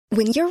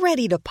When you're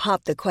ready to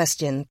pop the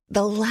question,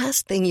 the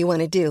last thing you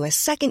want to do is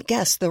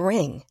second-guess the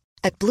ring.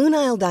 At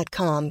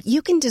BlueNile.com,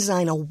 you can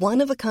design a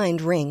one-of-a-kind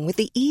ring with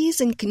the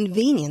ease and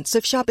convenience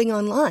of shopping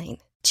online.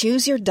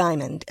 Choose your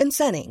diamond and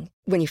setting.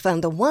 When you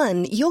find the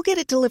one, you'll get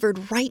it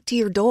delivered right to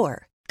your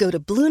door. Go to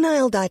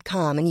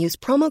BlueNile.com and use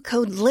promo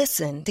code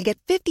LISTEN to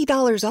get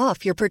 $50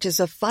 off your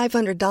purchase of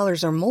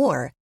 $500 or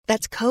more.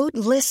 That's code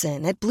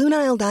LISTEN at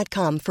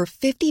BlueNile.com for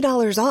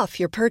 $50 off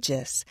your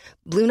purchase.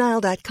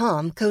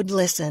 BlueNile.com, code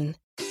LISTEN.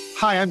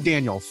 Hi, I'm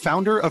Daniel,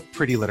 founder of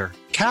Pretty Litter.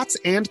 Cats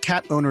and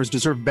cat owners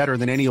deserve better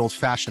than any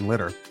old-fashioned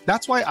litter.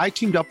 That's why I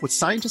teamed up with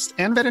scientists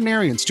and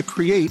veterinarians to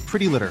create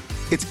Pretty Litter.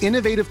 Its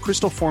innovative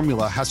crystal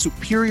formula has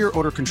superior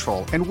odor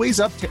control and weighs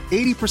up to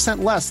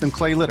 80% less than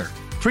clay litter.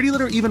 Pretty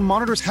Litter even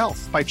monitors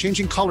health by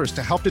changing colors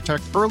to help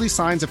detect early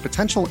signs of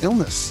potential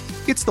illness.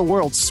 It's the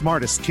world's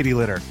smartest kitty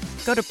litter.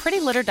 Go to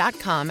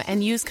prettylitter.com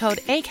and use code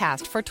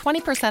ACAST for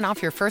 20%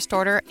 off your first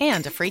order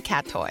and a free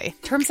cat toy.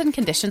 Terms and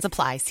conditions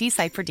apply. See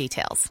site for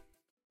details.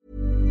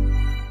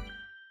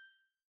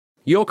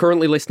 You're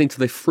currently listening to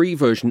the free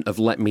version of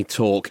Let Me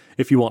Talk.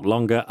 If you want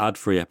longer,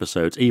 ad-free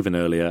episodes even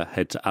earlier,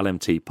 head to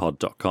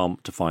lmtpod.com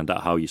to find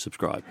out how you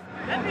subscribe.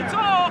 Let me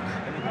talk!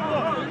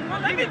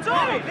 Let me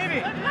talk! Let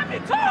me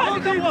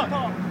talk! Let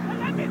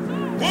me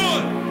talk!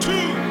 1, 2,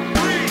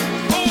 3,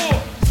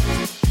 4!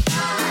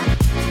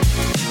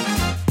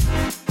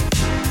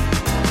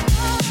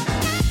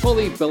 Well,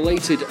 the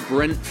belated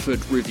Brentford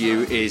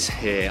review is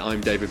here.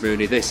 I'm David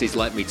Mooney. This is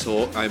Let Me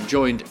Talk. I'm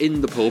joined in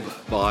the pub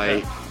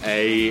by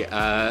a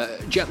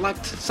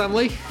jet-lagged Sam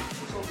Lee.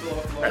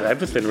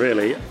 Everything,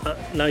 really.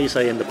 Now you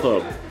say in the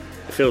pub,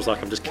 it feels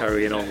like I'm just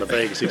carrying on the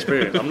Vegas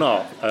experience. I'm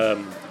not. I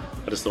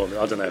just thought,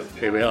 I don't know,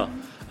 here we are.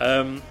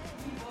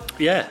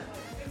 Yeah.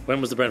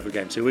 When was the Brentford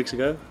game? 2 weeks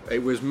ago?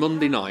 It was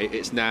Monday night.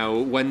 It's now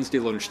Wednesday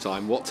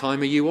lunchtime. What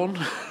time are you on?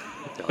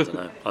 I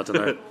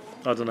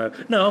don't know.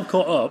 No, I'm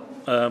caught up.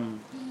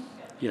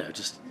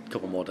 Just a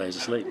couple more days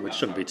of sleep, which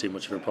shouldn't be too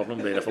much of a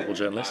problem being a football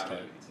journalist.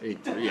 You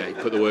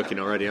put the work in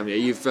already, haven't you?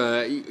 You've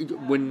you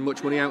win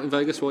much money out in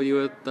Vegas while you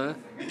were there?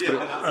 Put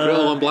it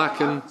all on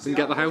black and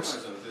get the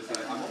house?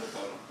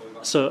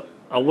 So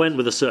I went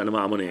with a certain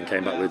amount of money and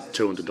came back with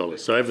 $200.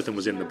 So everything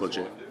was in the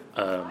budget.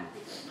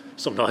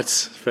 Some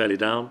nights fairly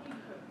down,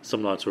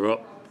 some nights were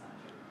up.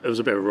 It was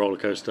a bit of a roller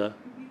coaster.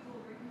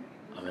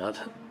 I mean,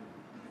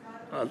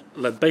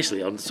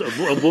 basically,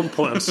 at one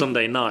point on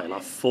Sunday night,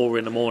 like 4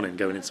 a.m,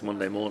 going into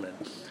Monday morning,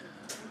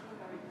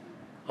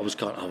 at some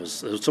point I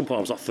was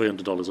like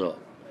 $300 up,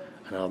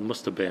 and I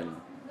must have been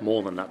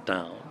more than that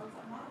down.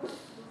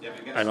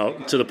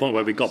 And to the point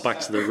where we got back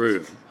to the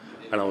room,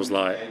 and I was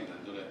like,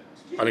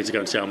 I need to go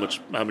and see how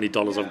many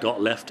dollars I've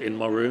got left in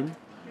my room,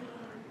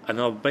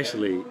 and I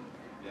basically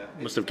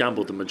must have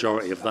gambled the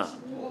majority of that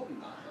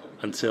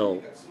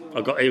until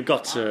it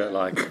got to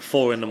like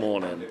 4 a.m.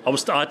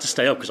 I had to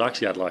stay up because I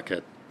actually had like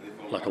a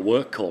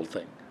work call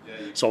thing.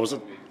 So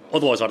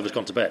otherwise I'd have just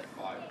gone to bed.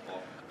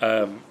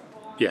 But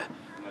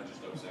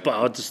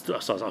I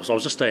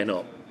was just staying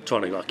up,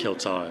 trying to kill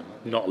time,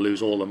 not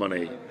lose all the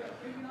money.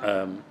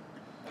 And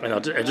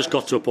it just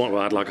got to a point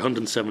where I had like $107,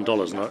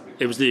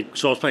 and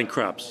so I was playing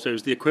craps. So it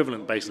was the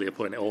equivalent basically of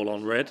putting it all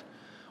on red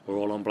or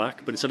all on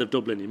black. But instead of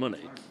doubling your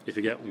money, if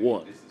you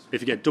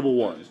get double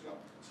one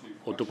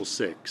or double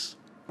six,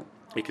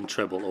 you can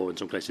treble, or in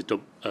some cases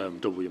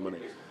double your money.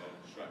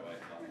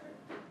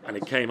 And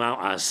it came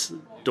out as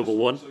double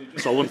one,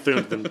 so I won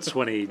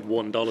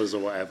 $321 or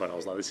whatever, and I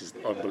was like, "This is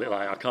unbelievable!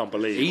 Like, I can't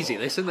believe easy,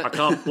 this isn't it? I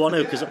can't. Well,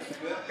 no, because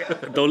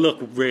the luck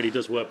really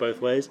does work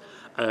both ways.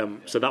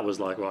 So that was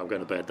like, right, I'm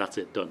going to bed. That's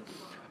it, done.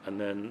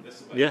 And then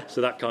so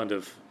that kind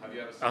of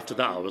after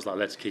that, I was like,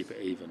 let's keep it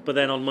even. But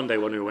then on Monday,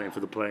 when we were waiting for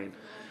the plane,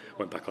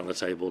 went back on the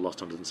table,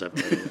 lost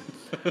 107.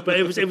 But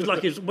it was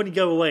like when you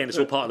go away and it's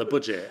all part of the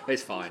budget.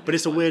 It's fine. But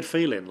it's a weird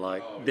feeling.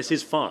 Like, this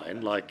is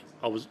fine. Like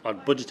I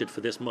budgeted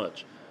for this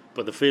much.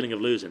 But the feeling of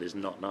losing is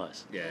not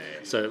nice. Yeah.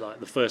 So like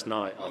the first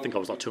night, I think I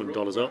was like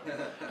 $200 up,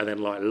 and then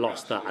like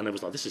lost that, and it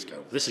was like this is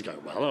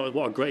going well. Oh,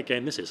 what a great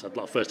game this is!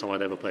 Like first time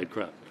I'd ever played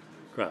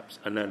craps,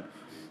 and then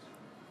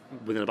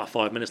within about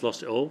 5 minutes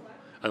lost it all,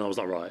 and I was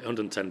like, right,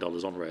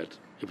 $110 on red.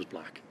 It was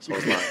black, so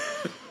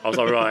I was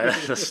like, right,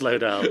 let's slow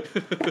down.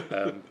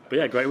 But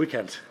yeah, great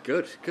weekend.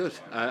 Good.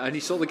 And you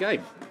saw the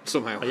game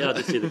somehow. Yeah, I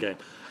did see the game.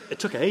 It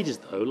took ages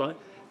though, like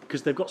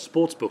because they've got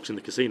sports books in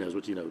the casinos,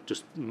 which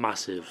just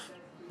massive.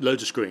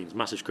 Loads of screens,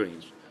 massive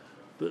screens,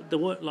 but they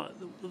weren't like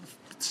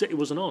City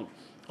wasn't on.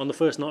 On the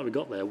first night we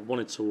got there, we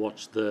wanted to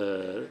watch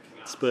the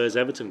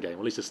Spurs-Everton game.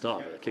 At least the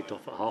start of it. It kicked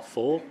off at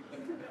 4:30.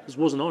 This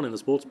wasn't on in the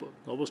sports book.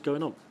 Like, what's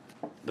going on?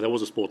 But there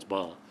was a sports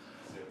bar.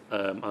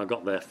 I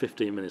got there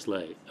 15 minutes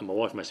late, and my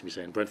wife messaged me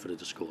saying Brentford had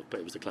just scored, but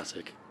it was the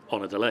classic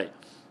on a delay.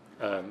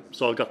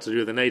 So I got to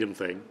do the Nadem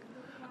thing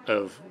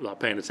of like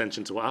paying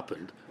attention to what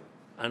happened.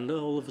 And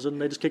all of a sudden,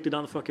 they just kicked it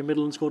down the fucking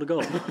middle and scored a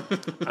goal.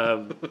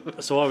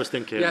 So I was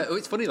thinking... Yeah,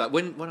 it's funny, like,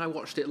 when I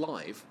watched it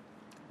live,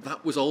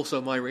 that was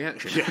also my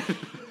reaction.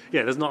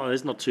 Yeah, there's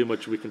not too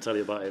much we can tell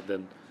you about it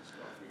than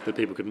that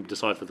people can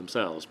decide for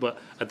themselves. But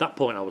at that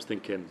point, I was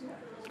thinking,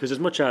 Because as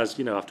much as,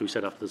 after we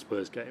said after the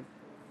Spurs game,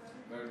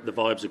 the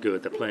vibes are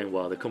good, they're playing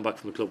well, they come back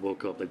from the Club World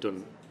Cup, they've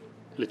done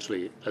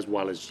literally as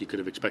well as you could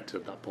have expected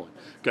at that point.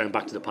 Going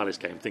back to the Palace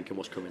game, thinking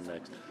what's coming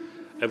next.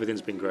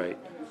 Everything's been great.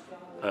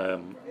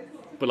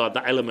 But like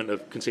that element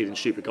of conceding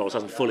stupid goals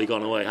hasn't fully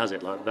gone away, has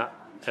it? Like that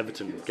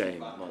Everton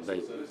game, like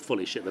they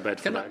fully shit the bed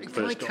for that first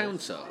goal. Can I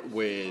counter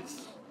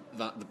with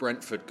that the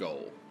Brentford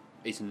goal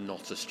is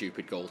not a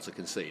stupid goal to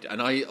concede?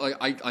 And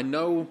I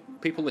know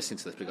people listening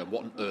to this will go,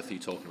 what on earth are you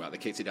talking about? They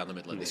kicked it down the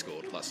middle and they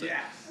scored. That's it.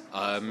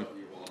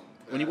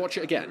 When you watch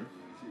it again,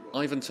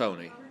 Ivan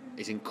Toney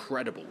is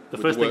incredible. The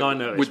first thing I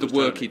noticed with the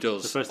work he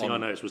does. The first thing I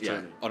noticed was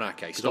Toney. On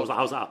Ake. How's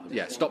that happen?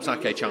 Yeah, stops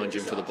Ake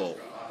challenging for the ball.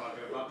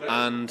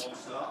 And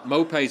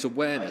Mopé's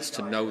awareness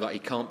to know that he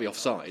can't be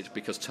offside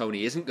because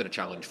Toney isn't going to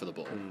challenge for the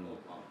ball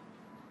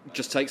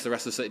just takes the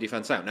rest of the City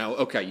defence out. Now,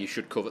 okay, you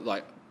should cover,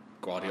 like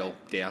Guardiola,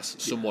 Diaz,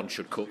 someone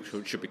should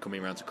be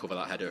coming around to cover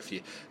that header.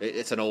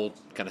 It's an old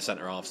kind of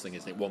centre-halves thing,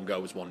 isn't it? One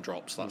goes, one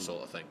drops, that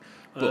sort of thing.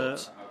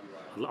 But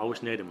I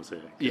wish Naden was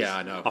here. Yeah,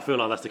 I know. I feel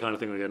like that's the kind of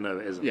thing we're going to know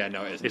it isn't. Yeah,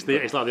 no, it isn't.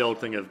 It's like the old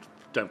thing of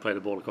don't play the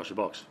ball across your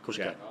box. Of course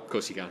you can. Of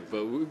course you can.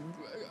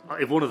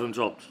 But if one of them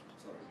dropped,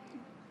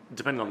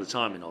 depending on the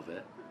timing of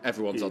it,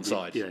 everyone's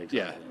onside. Yeah, exactly.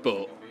 Yeah,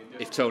 but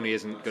if Toney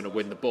isn't going to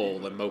win the ball,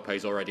 then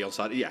Mopé's already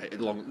onside. Yeah,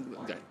 long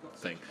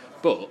thing.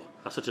 But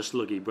that's such a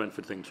sluggy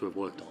Brentford thing to have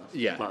worked on.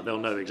 Yeah, like, they'll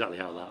know exactly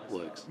how that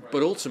works.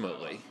 But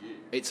ultimately,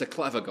 it's a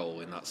clever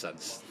goal in that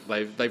sense.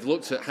 They've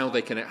looked at how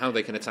they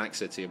can attack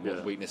City and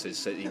what weaknesses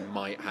City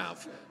might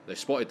have. They've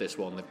spotted this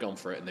one, they've gone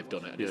for it, and they've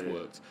done it, and it's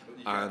worked.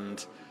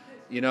 And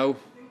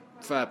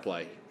fair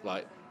play.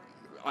 Like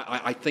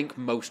I think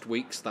most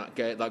weeks that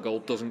goal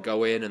doesn't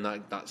go in, and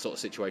that sort of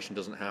situation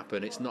doesn't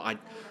happen. It's not.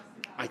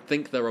 I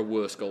think there are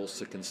worse goals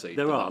to concede.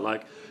 There are,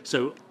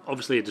 so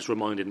obviously it just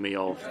reminded me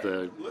of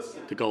the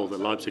goal that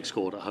Leipzig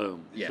scored at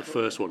home. Yeah. The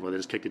first one where they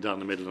just kicked it down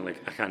the middle and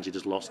Akanji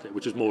just lost it,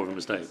 which was more of a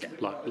mistake,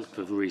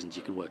 for the reasons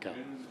you can work out.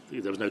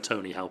 There was no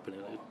Toney helping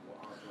it.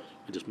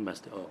 It just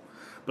messed it up.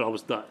 But I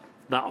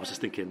was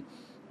just thinking,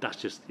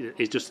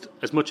 it's just,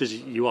 as much as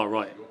you are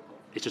right,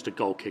 it's just a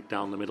goal kick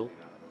down the middle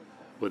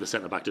where the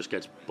centre-back just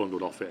gets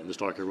bundled off it and the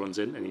striker runs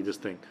in, and you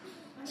just think...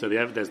 So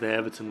there's the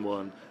Everton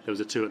one, there was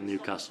a 2 at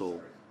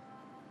Newcastle,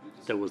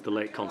 there was the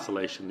late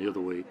consolation the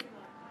other week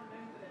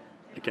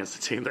against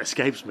the team that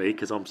escapes me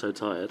because I'm so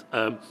tired.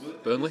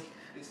 Burnley?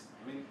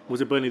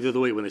 Was it Burnley the other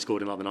week when they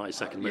scored in the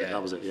 92nd minute? Yeah.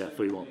 That was it,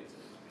 3-1.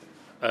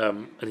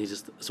 And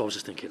so I was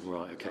just thinking,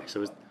 right, okay,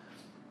 so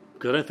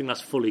because I don't think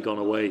that's fully gone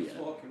away yet.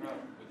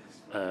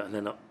 And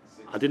then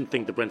I didn't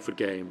think the Brentford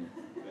game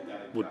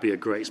would be a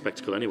great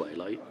spectacle anyway.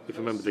 Like, if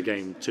you remember the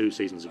game 2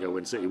 seasons ago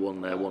when City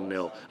won there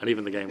 1-0, and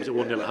even the game, was it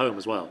 1-0 at home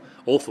as well?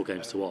 Awful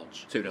games to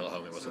watch. 2-0 at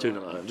home it was. 2-0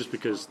 at home, just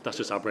because that's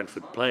just how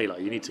Brentford play. Like,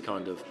 you need to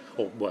kind of,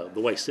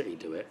 the way City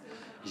do it,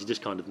 is you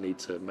just kind of need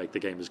to make the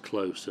game as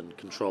close and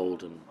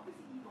controlled and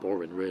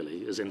boring,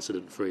 really, as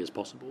incident-free as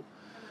possible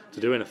to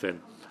do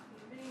anything.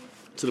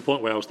 To the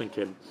point where I was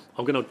thinking,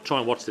 I'm going to try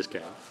and watch this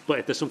game, but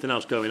if there's something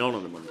else going on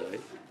the Monday,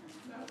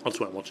 I'll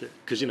just won't watch it.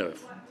 Because,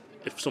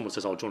 if someone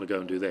says, do you want to go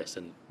and do this,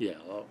 then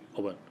I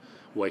won't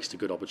waste a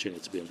good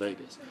opportunity to be in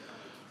Vegas.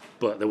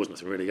 But there was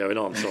nothing really going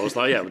on, so I was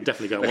like, we'll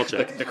definitely go and watch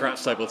it. The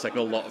craps table will take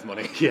a lot of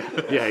money. Yeah,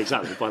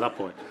 exactly. By that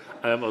point,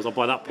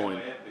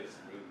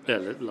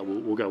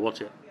 we'll go watch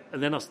it.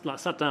 And then I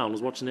sat down,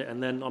 was watching it,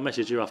 and then I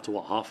messaged you after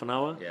half an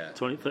hour,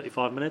 20,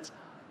 35 minutes.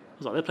 I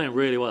was like, they're playing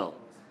really well.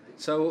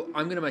 So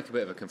I'm going to make a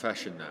bit of a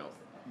confession now,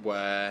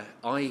 where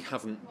I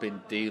haven't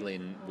been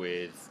dealing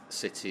with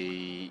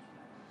City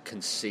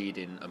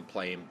conceding and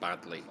playing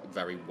badly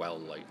very well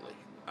lately,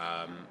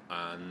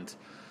 and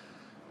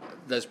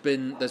there's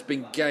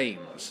been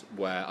games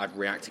where I've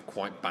reacted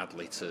quite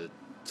badly to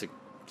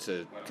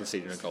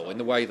conceding a goal in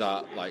the way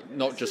that, like,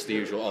 not just the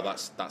usual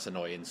that's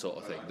annoying sort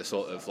of thing, the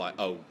sort of like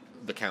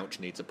the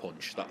couch needs a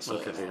punch, that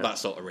sort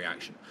of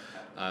reaction.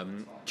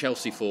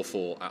 Chelsea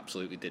 4-4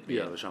 absolutely did me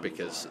in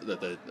because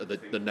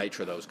the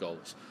nature of those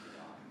goals.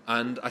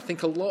 And I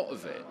think a lot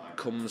of it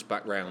comes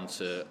back round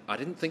to, I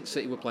didn't think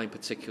City were playing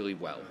particularly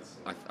well.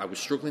 I was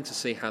struggling to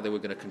see how they were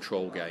going to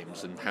control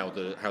games and how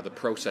the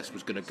process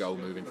was going to go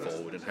moving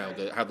forward and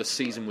how the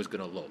season was going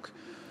to look.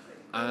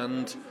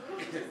 And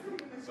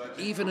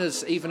even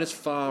as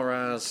far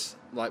as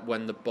like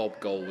when the Bob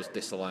goal was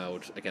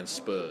disallowed against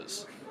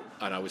Spurs,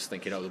 and I was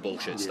thinking, the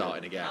bullshit's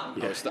starting again.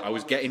 Yeah. I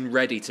was getting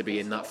ready to be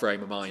in that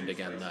frame of mind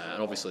again there,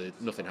 and obviously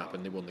nothing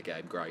happened. They won the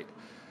game, great.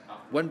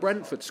 When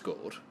Brentford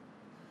scored,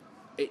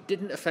 it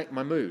didn't affect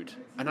my mood,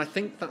 and I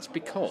think that's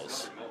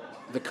because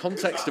the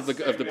context of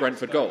the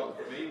Brentford goal,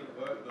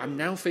 I'm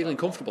now feeling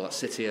comfortable that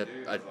City are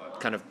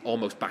kind of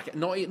almost back at,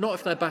 not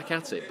if they're back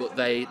at it, but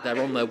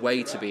they're on their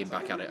way to being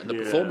back at it. And the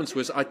performance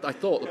was, I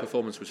thought the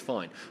performance was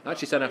fine. I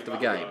actually said after the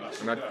game,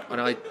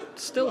 and I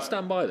still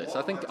stand by this,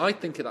 I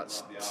think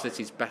that's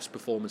City's best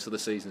performance of the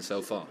season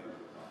so far.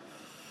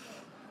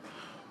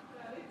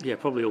 Yeah,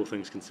 probably all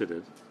things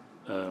considered.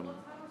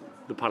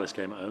 The Palace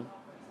game at home.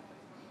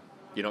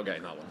 You're not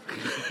getting that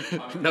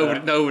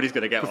one. Nobody's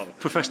going to get one.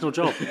 Professional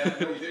job.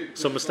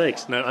 Some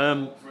mistakes.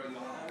 No.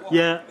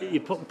 Yeah,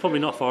 you're probably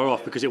not far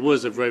off because it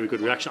was a very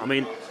good reaction. I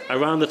mean,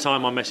 around the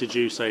time I messaged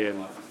you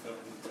saying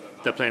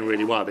they're playing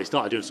really well, they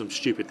started doing some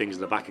stupid things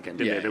in the back again,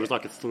 didn't they? There was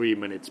like a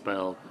 3-minute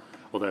spell,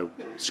 although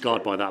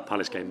scarred by that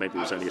Palace game, maybe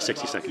it was only a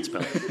 60-second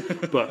spell.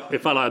 But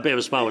it felt like a bit of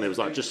a spell when it was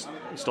like, just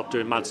stop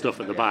doing mad stuff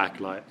at the back,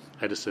 like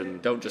Edison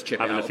don't just chip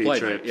having out a few play,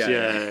 trips.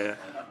 Yeah.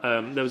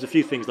 There was a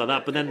few things like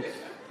that, but then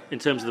in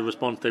terms of the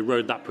response, they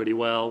rode that pretty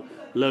well.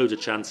 Loads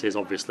of chances,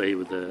 obviously,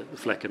 with the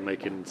Flecken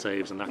making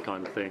saves and that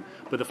kind of thing.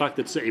 But the fact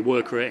that City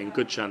were creating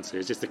good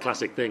chances, it's the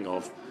classic thing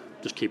of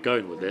just keep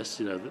going with this.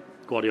 You know,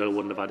 Guardiola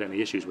wouldn't have had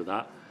any issues with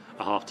that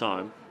at half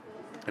time,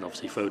 and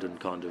obviously Foden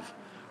kind of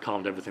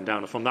calmed everything down.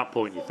 And from that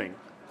point, you think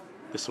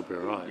this will be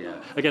all right.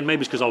 Yeah. Again,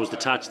 maybe it's because I was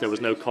detached. There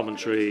was no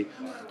commentary.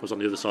 I was on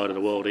the other side of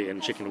the world eating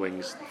chicken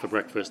wings for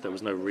breakfast. There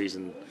was no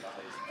reason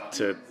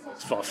to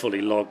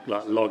fully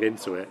log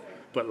into it.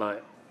 But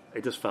like,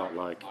 it just felt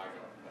like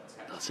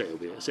City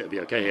will be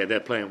okay here. They're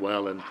playing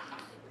well, and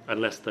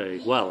unless they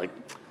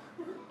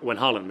when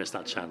Haaland missed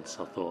that chance,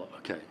 I thought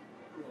okay.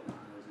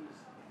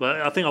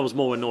 But I think I was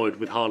more annoyed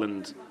with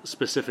Haaland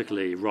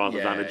specifically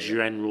rather than a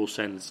general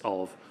sense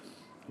of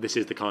this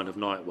is the kind of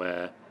night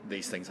where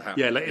these things are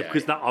happening.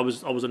 Because I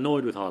was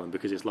annoyed with Haaland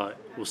because it's like,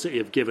 well, City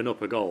have given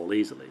up a goal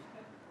easily,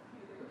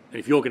 and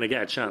if you're going to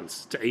get a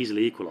chance to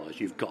easily equalise,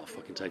 you've got to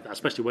fucking take that,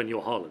 especially when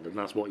you're Haaland and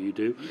that's what you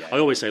do. I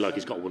always say like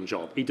he's got one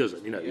job. He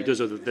doesn't, he does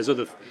there's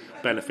other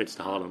benefits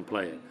to Haaland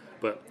playing,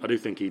 but I do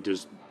think he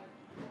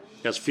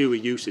has fewer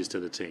uses to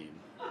the team.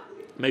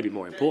 Maybe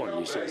more important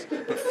uses,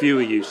 but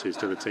fewer uses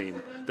to the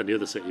team than the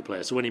other City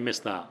players. So when he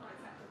missed that,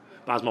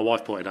 but as my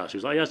wife pointed out, she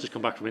was like, he has just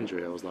come back from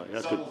injury. I was like, yeah,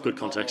 that's good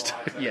context.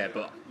 Yeah,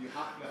 but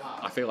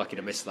I feel like he'd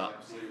have missed that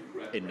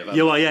in November.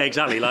 Yeah, well, yeah,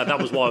 exactly. Like, that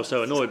was why I was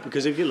so annoyed,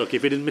 because if he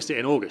didn't miss it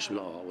in August, you'd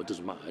be like, oh, well, it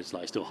doesn't matter. It's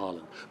like still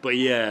Haaland. But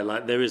yeah,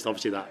 like there is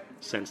obviously that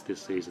sense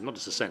this season, not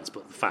just a sense,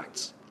 but the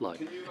facts. Like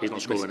he's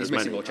not scoring as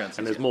many, more chances,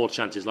 and there's more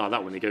chances like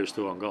that when he goes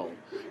through on goal.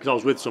 Because I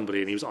was with somebody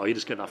and he was, you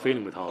just get that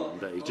feeling with Haaland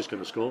that he's just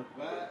going to score,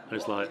 and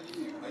it's like,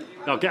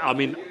 I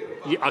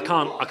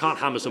can't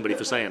hammer somebody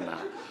for saying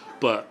that,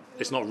 but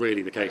it's not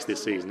really the case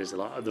this season, is it?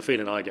 Like, the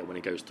feeling I get when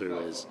he goes through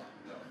is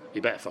he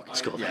better fucking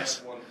score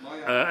this.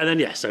 And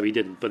then so he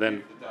didn't. But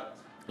then,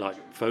 like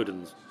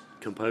Foden's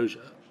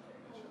composure.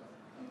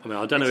 I mean,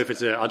 I don't know if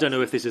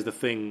this is the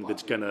thing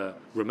that's going to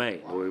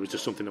remain, or it was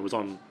just something that was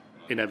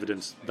in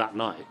evidence that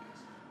night.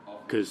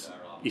 Because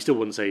you still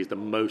wouldn't say he's the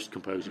most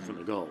composed in front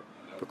of goal.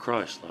 But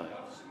Christ, like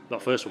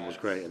that first one was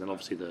great, and then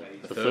obviously the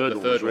third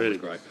one was really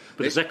great.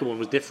 But the second one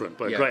was different,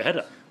 but a great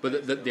header.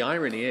 But the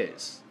irony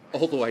is,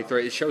 all the way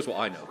through, it shows what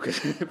I know,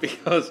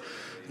 because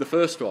the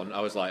first one, I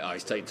was like,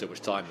 he's taking too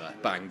much time there,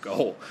 bang,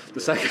 goal. The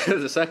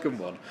second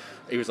one,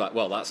 he was like,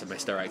 well, that's a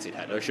misdirected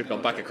header, should have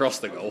gone back across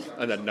the goal,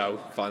 and then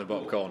find the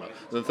bottom corner.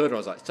 And then the third one, I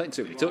was like, he's taking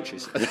too many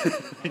touches.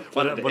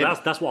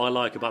 But that's what I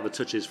like about the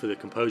touches for the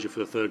composure for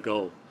the third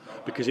goal.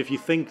 Because if you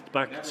think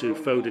back to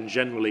Foden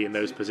generally in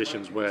those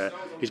positions where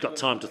he's got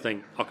time to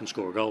think, I can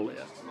score a goal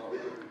here,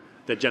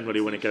 they're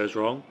generally when it goes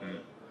wrong.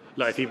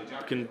 Like if he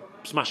can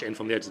smash it in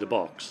from the edge of the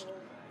box,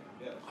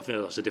 I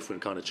think that's a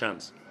different kind of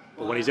chance.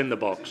 But when he's in the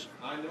box,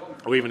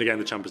 or even again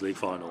the Champions League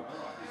final,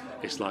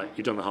 it's like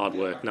you've done the hard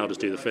work, now just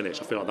do the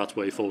finish. I feel like that's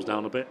where he falls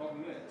down a bit.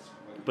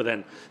 But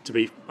then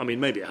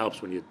maybe it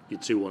helps when you're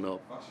 2-1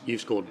 up, you've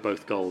scored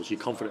both goals, you're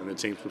confident in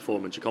the team's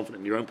performance, you're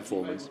confident in your own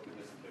performance.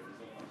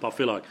 But I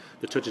feel like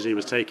the touches he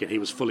was taking, he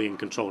was fully in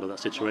control of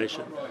that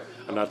situation,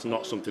 and that's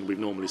not something we've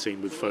normally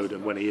seen with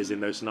Foden when he is in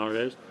those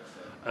scenarios.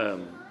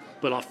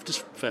 But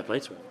just fair play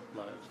to him.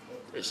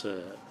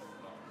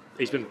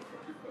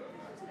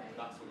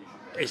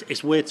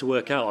 It's weird to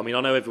work out. I mean,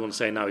 I know everyone's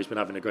saying now he's been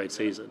having a great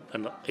season,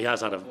 and he has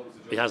had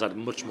a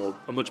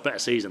much better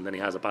season than he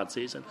has a bad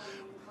season.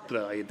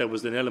 But there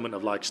was an element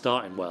of like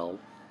starting well,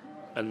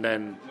 and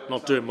then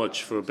not doing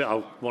much for a bit.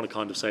 I want to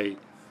kind of say,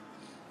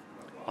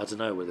 I don't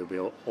know whether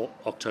it'll be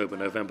October,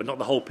 November, not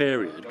the whole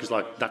period, because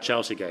like that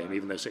Chelsea game,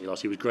 even though City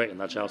lost, he was great in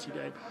that Chelsea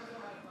game.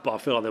 But I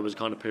feel like there was a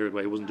kind of period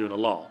where he wasn't doing a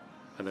lot,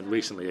 and then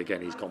recently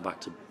again he's gone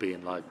back to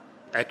being like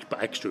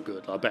extra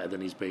good, like better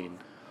than he's been,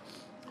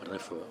 I don't know,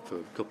 for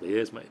a couple of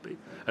years maybe.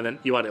 And then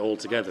you add it all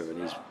together,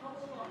 and he's.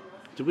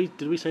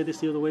 Did we say this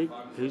the other week?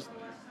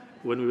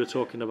 When we were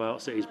talking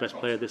about City's best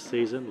player this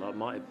season, like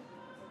might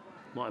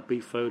it be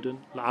Foden?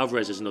 Like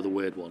Alvarez is another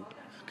weird one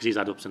because he's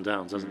had ups and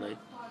downs, hasn't he?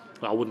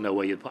 Like, I wouldn't know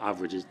where you'd put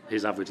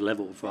his average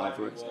level for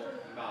Alvarez.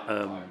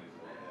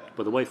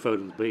 But the way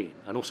Foden's been,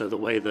 and also the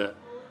way that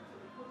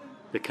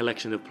the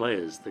collection of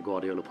players that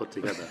Guardiola put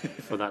together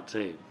for that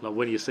team, like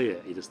when you see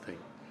it, you just think.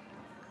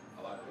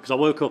 Because I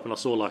woke up and I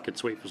saw like a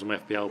tweet from some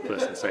FPL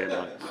person saying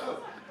like,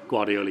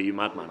 Guardiola, you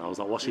madman. I was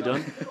like, what's he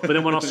done? But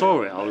then when I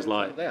saw it, I was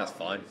like, that's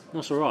fine.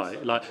 That's all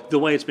right. Like the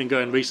way it's been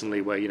going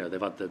recently, where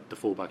they've had the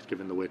fullbacks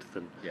giving the width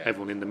and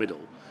everyone in the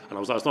middle, and I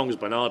was like, as long as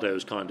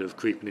Bernardo's kind of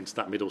creeping into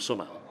that middle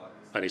somehow,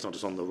 and he's not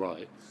just on the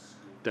right,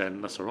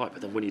 then that's all right.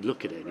 But then when you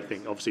look at it and you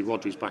think, obviously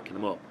Rodri's backing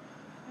them up,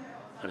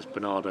 and it's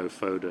Bernardo,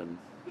 Foden,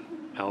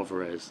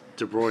 Alvarez,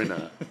 De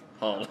Bruyne,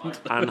 Haaland,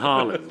 and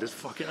Haaland.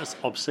 That's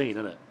obscene,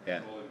 isn't it?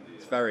 Yeah.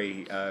 It's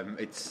very,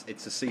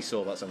 it's a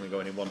seesaw that's only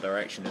going in one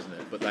direction, isn't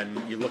it? But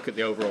then you look at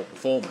the overall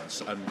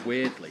performance, and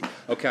weirdly,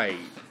 okay,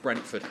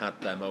 Brentford had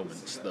their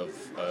moments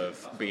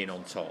of being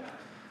on top,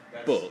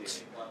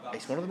 but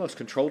it's one of the most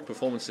controlled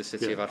performances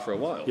City have had for a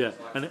while. Yeah,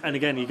 and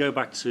again, you go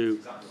back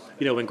to,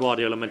 when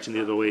Guardiola mentioned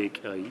the other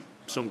week,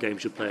 some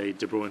games should play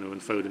De Bruyne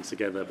and Foden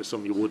together, but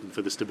some you wouldn't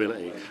for the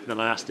stability. And then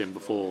I asked him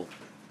before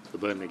the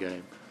Burnley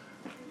game,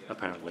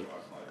 apparently,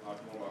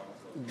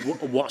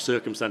 what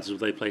circumstances would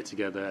they play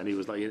together, and he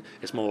was like,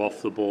 it's more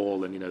off the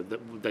ball, and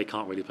they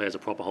can't really play as a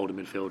proper holding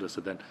midfielder,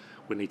 so then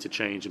we need to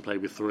change and play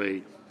with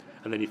three.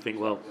 And then you think,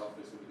 well,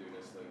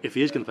 if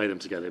he is going to play them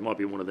together, it might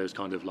be one of those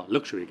kind of like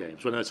luxury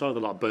games when it's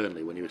either like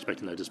Burnley when you're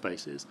expecting loads of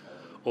spaces,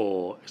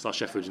 or it's like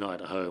Sheffield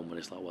United at home when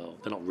it's like, well,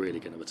 they're not really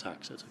going to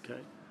attack, so it's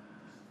okay.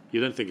 You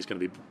don't think it's going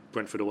to be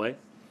Brentford away?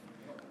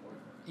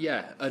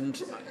 Yeah,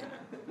 and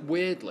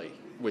weirdly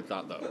with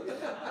that though,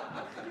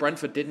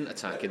 Brentford didn't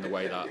attack in the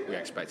way that we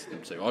expected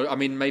them to. I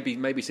mean,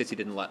 maybe City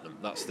didn't let them.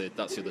 That's the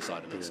other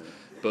side of this.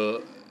 Yeah.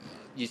 But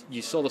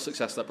you saw the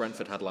success that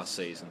Brentford had last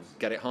season.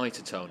 Get it high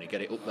to Tony,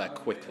 get it up there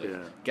quickly,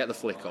 get the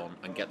flick on,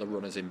 and get the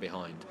runners in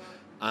behind.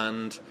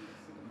 And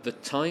the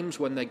times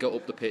when they got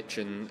up the pitch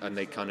and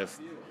they kind of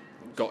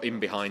got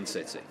in behind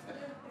City,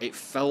 it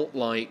felt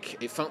like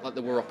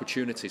there were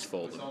opportunities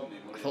for them.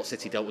 I thought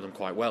City dealt with them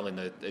quite well in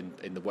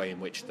the way in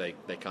which they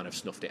kind of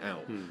snuffed it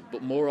out.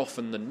 But more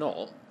often than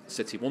not,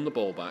 City won the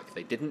ball back.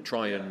 They didn't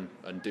try and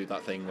do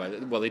that thing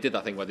where they did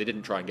that thing where they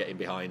didn't try and get in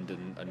behind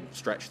and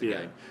stretch the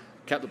game.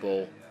 Kept the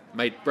ball,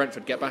 made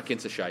Brentford get back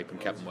into shape and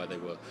kept them where they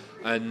were.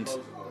 And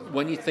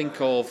when you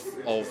think of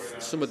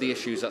some of the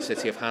issues that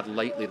City have had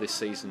lately this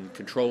season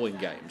controlling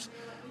games,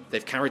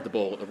 they've carried the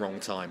ball at the wrong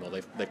time, or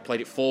they've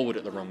played it forward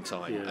at the wrong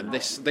time. Yeah. And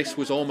this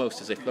was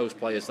almost as if those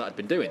players that had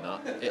been doing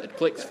that, it had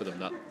clicked for them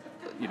that,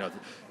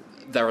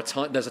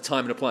 there's a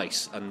time and a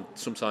place, and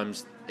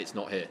sometimes it's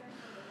not here.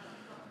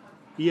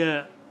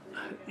 Yeah,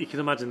 you can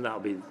imagine that'll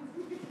be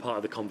part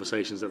of the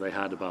conversations that they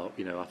had about,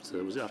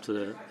 after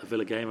the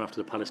Villa game, or after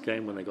the Palace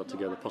game, when they got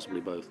together,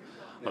 possibly both.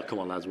 Like, come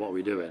on lads, what are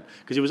we doing?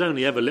 Because it was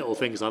only ever little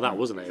things like that,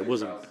 wasn't it? It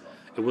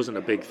wasn't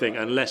a big thing,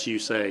 unless you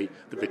say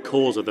that the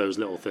cause of those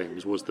little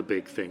things was the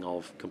big thing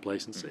of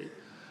complacency.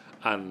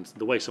 And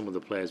the way some of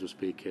the players were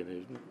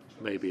speaking,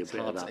 maybe a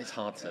bit of that. It's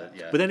hard to,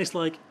 yeah. But then it's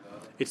like,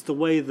 it's the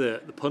way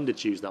that the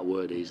pundits use that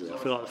word easily. I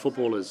feel like the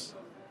footballers,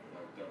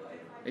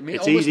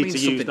 it's easy to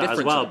use that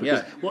as well,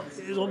 because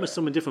it's almost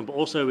something different, but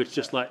also it's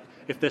just like,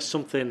 if there's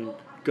something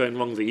going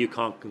wrong that you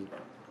can't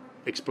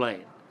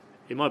explain,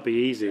 it might be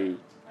easy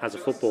as a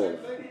footballer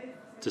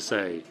to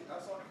say,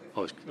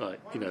 it's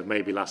like,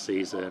 maybe last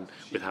season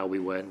with how we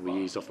went, we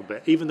eased off a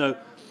bit. Even though,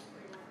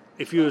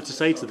 if you were to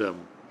say to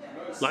them,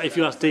 like if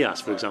you ask Diaz,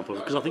 for example,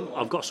 because I think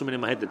I've got something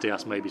in my head that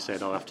Diaz maybe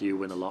said, after you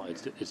win a lot,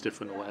 it's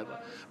different or whatever.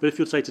 But if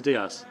you'd say to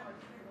Diaz,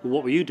 well,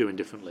 what were you doing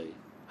differently?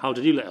 How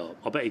did you let up?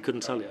 I bet he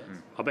couldn't tell you.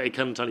 I bet he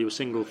couldn't tell you a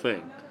single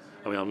thing.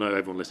 I mean, I know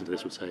everyone listening to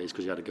this would say it's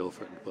because you had a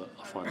girlfriend, but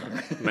I find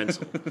that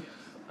mental.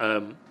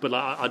 But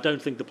I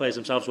don't think the players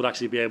themselves would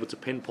actually be able to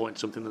pinpoint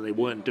something that they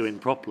weren't doing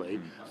properly.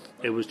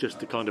 It was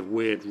just a kind of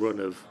weird run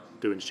of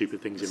doing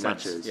stupid things in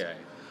matches. Yeah.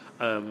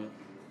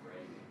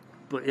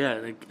 But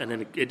yeah, and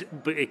then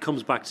it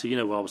comes back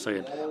to what I was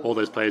saying. All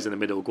those players in the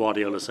middle,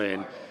 Guardiola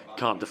saying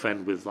can't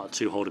defend with like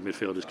two holding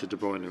midfielders because De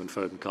Bruyne and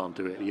Foden can't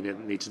do it. You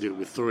need to do it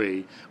with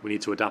three. We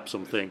need to adapt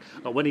something.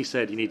 Like when he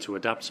said you need to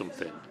adapt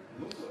something,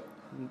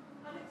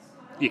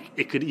 you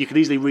could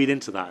easily read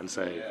into that and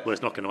say, well,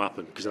 it's not going to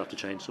happen because they'll have to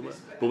change somewhere.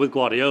 But with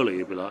Guardiola,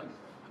 you'd be like,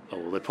 oh,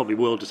 well, they probably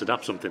will just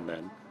adapt something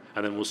then,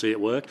 and then we'll see it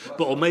work.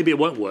 Or maybe it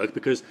won't work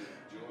because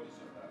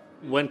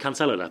when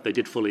Cancelo left, they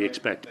did fully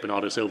expect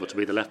Bernardo Silva to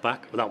be the left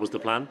back. Well, that was the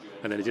plan,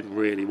 and then it didn't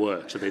really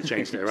work, so they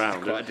changed it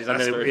around. Quite a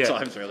disaster at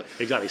times, really.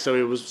 Exactly. So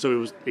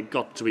it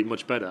got to be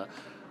much better,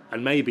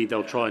 and maybe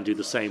they'll try and do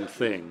the same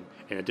thing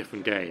in a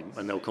different game,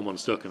 and they'll come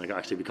unstuck and they go,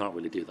 actually, we can't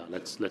really do that.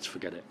 Let's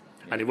forget it.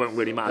 Yeah. And it won't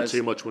really matter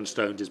too much when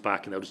Stones is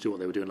back, and they'll just do what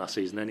they were doing last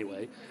season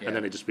anyway. Yeah. And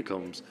then it just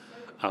becomes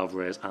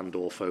Alvarez and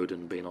or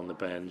Foden being on the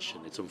bench,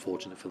 and it's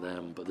unfortunate for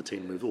them, but the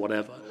team moves,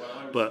 whatever.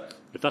 But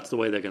if that's the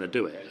way they're going to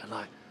do it, and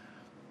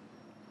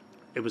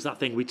it was that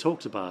thing, we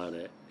talked about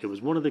it. It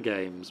was one of the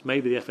games,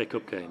 maybe the FA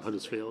Cup game,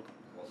 Huddersfield,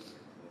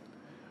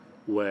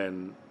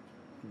 when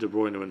De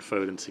Bruyne and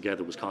Foden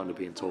together was kind of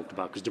being talked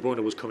about, because De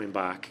Bruyne was coming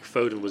back,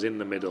 Foden was in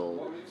the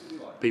middle,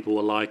 people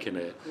were liking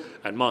it,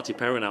 and Marty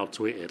Perrinal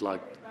tweeted, like,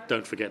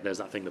 don't forget there's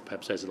that thing that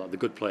Pep says, like, the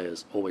good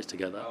players always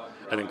together.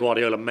 And then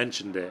Guardiola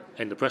mentioned it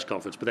in the press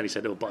conference, but then he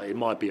said, but it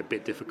might be a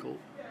bit difficult.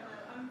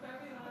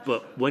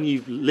 But when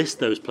you list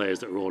those players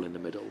that are all in the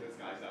middle,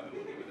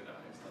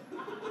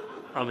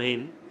 I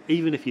mean,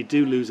 even if you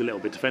do lose a little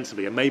bit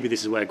defensively, and maybe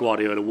this is where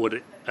Guardiola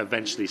would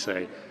eventually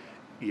say,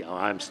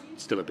 I'm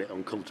still a bit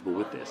uncomfortable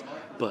with this,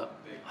 but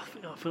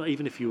I feel like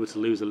even if you were to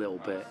lose a little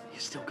bit,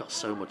 you've still got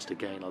so much to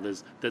gain. Like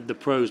the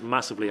pros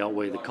massively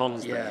outweigh the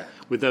cons there.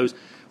 With those,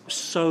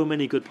 so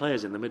many good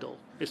players in the middle.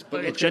 It's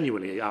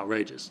genuinely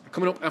outrageous.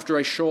 Coming up after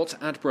a short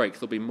ad break,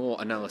 there'll be more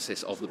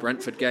analysis of the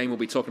Brentford game. We'll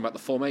be talking about the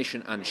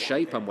formation and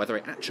shape and whether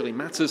it actually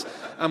matters.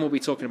 And we'll be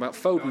talking about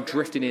Foden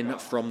drifting in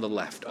from the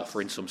left,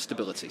 offering some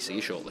stability. See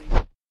you shortly.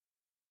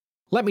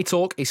 Let Me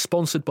Talk is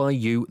sponsored by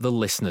you, the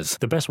listeners.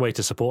 The best way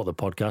to support the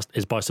podcast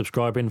is by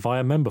subscribing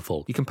via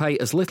Memberful. You can pay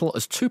as little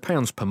as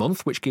 £2 per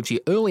month, which gives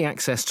you early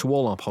access to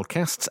all our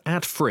podcasts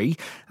ad-free,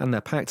 and they're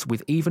packed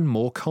with even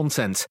more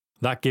content.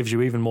 That gives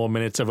you even more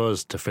minutes of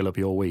us to fill up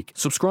your week.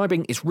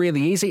 Subscribing is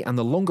really easy, and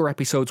the longer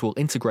episodes will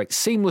integrate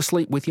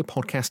seamlessly with your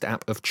podcast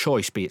app of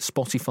choice, be it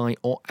Spotify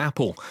or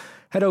Apple.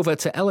 Head over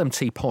to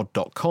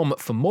lmtpod.com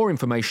for more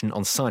information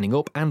on signing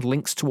up and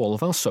links to all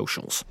of our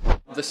socials.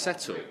 The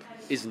setup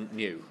isn't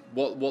new.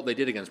 What they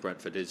did against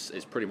Brentford is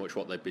pretty much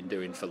what they've been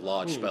doing for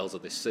large spells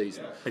of this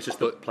season. It's just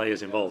the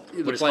players involved.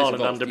 But it's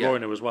Haaland and De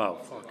Bruyne as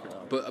well.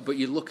 But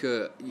you look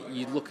at.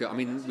 I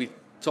mean, we've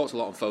talked a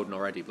lot on Foden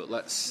already, but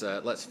let's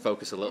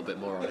focus a little bit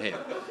more on him,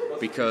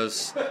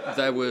 because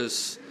there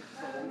was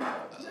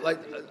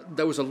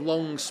a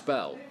long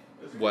spell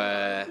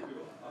where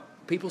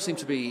people seem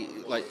to be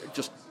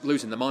just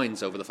losing their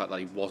minds over the fact that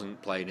he wasn't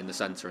playing in the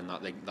centre and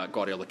that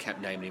Guardiola kept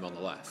naming him on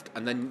the left.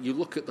 And then you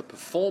look at the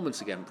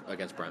performance again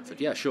against Brentford.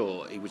 Yeah,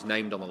 sure, he was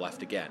named on the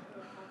left again,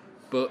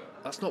 but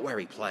that's not where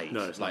he played.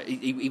 No,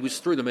 he was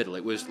through the middle.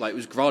 It was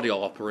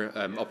Guardiola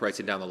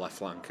operating down the left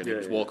flank, and it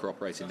was Walker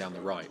operating down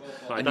the right.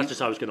 And that's just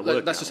how it's going to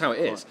work. That's just how it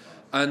is.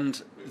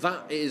 And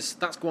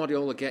that's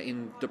Guardiola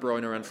getting De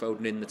Bruyne and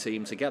Foden in the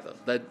team together.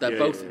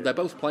 They're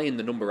both playing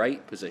the number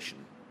 8 position,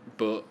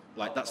 but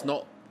that's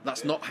not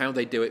how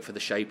they do it for the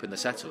shape and the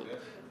setup.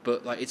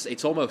 But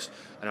it's almost,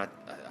 and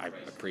I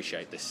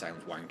appreciate this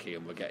sounds wanky,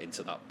 and we're getting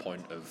to that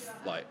point of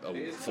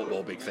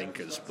football big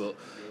thinkers, but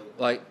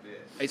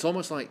it's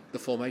almost like the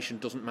formation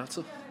doesn't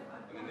matter.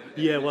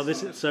 Yeah, well,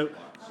 this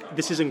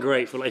isn't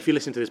great for if you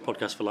listen to this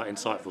podcast for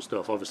insightful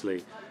stuff.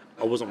 Obviously,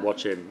 I wasn't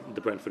watching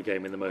the Brentford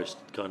game in the most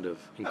kind of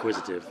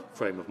inquisitive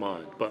frame of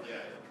mind, but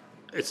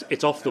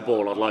it's off the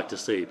ball I'd like to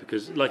see,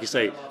 because, like you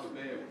say,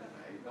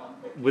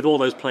 with all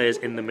those players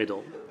in the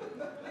middle.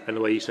 And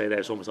the way you say there,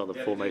 it's almost like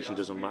the formation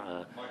doesn't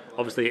matter.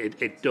 Obviously,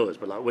 it does,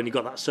 but when you've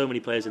got so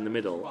many players in the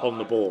middle on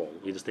the ball,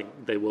 you just think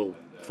they will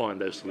find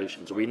those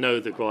solutions. We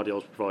know that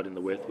Guardiola's providing the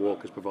width,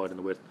 Walker's providing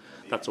the width.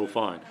 That's all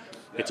fine.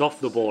 It's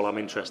off the ball. I'm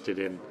interested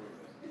in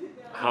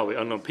how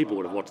I know people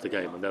would have watched the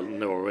game and they'll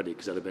know already,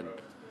 because they'll have been,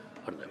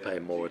 I don't know,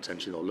 paying more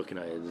attention or looking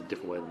at it in a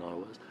different way than I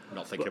was.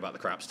 Not thinking about the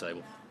craps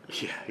table.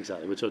 Yeah,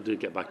 exactly, which I'll do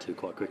get back to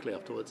quite quickly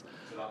afterwards.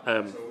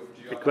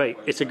 Great.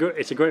 It's a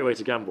great way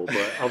to gamble,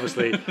 but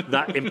obviously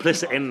that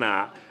implicit in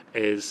that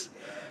is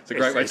it's a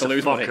great way to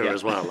lose money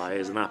as well.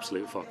 It's an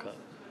absolute fucker.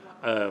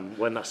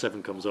 When that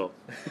 7 comes up,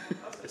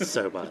 it's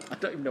so bad. I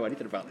don't even know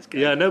anything about this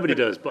game. Yeah, nobody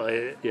does, but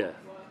it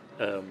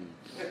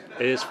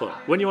is fun.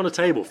 When you're on a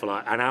table for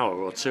an hour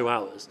or 2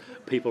 hours,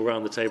 people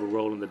around the table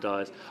rolling the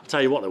dice. I'll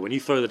tell you what though, when you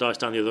throw the dice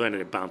down the other end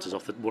and it bounces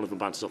off one of them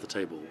bounces off the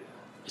table,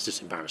 it's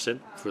just embarrassing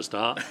for a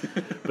start.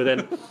 But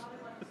then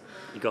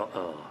you got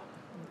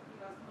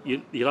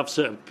you'll have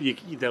certain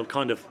they'll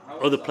kind of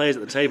other players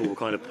at the table will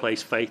kind of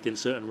place faith in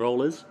certain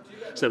rollers.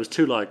 So there was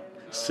 2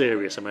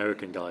 serious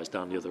American guys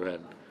down the other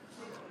end,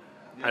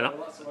 and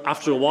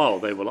after a while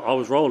I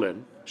was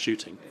rolling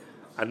shooting,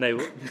 and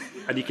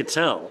and you could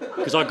tell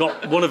because I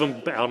got one of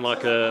them bet on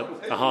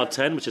a hard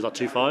 10, which is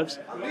 2 5s,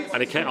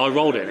 and I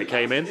rolled it and it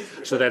came in.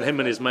 So then him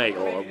and his mate,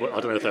 or I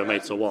don't know if they were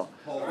mates or what,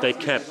 they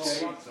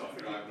kept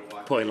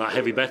putting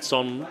heavy bets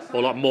on,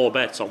 or more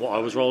bets on what I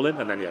was rolling,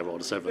 and then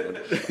rolled a 7.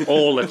 And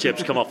all the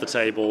chips come off the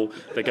table,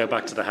 they go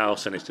back to the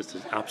house, and it's just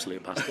an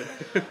absolute bastard.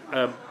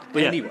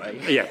 But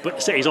anyway,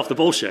 but City's off the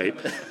ball shape.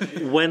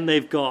 When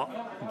they've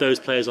got those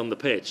players on the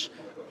pitch,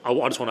 I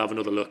just want to have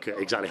another look at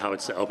exactly how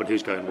it's set up and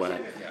who's going where.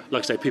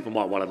 Like I say, people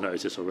might well have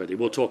noticed this already.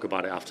 We'll talk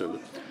about it after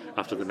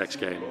the next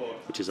game,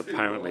 which is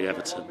apparently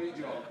Everton.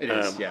 It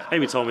is, yeah.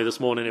 Amy told me this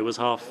morning it was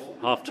half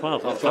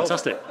 12.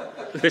 Fantastic.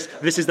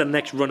 This is the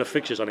next run of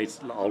fixtures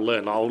I'll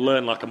learn. I'll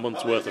learn a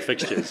month's worth of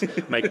fixtures,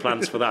 make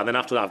plans for that, and then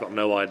after that I've got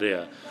no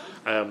idea.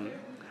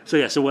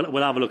 So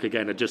we'll have a look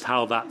again at just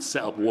how that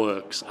setup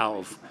works out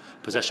of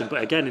possession.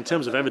 But again, in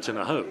terms of Everton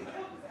at home,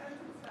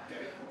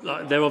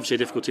 they're obviously a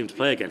difficult team to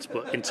play against,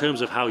 but in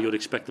terms of how you'd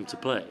expect them to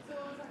play,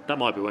 that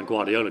might be when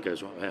Guardiola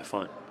goes, right, yeah,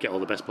 fine, get all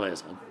the best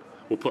players on,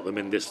 we'll put them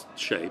in this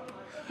shape.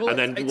 Well, and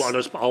then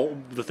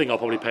the thing I'll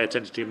probably pay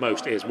attention to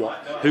most is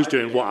who's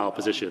doing what out of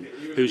position,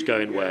 who's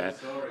going where.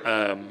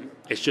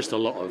 It's just a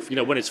lot of,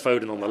 when it's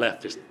Foden on the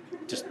left, you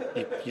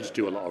just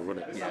do a lot of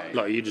running.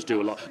 Yeah. You just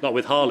do a lot. Like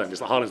with Haaland, it's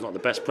Haaland's not the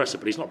best presser,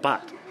 but he's not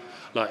bad.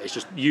 It's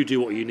just you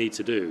do what you need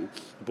to do.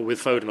 But with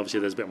Foden,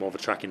 obviously, there's a bit more of a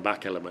tracking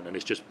back element, and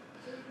it's just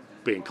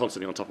being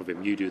constantly on top of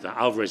him. You do that.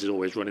 Alvarez is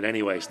always running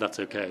anyway, so that's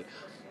okay.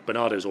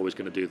 Bernardo's always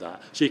going to do that.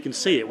 So you can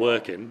see it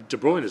working. De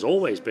Bruyne has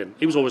always been...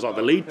 He was always the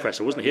lead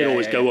presser, wasn't he? He'd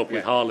always go up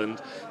with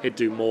Haaland. He'd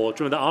do more.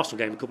 Do you remember that Arsenal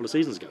game a couple of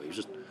seasons ago? He was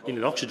just he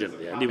needed oxygen at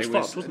the end. He was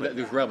fucked, wasn't it?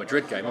 There was a Real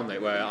Madrid game, wasn't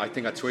it, where I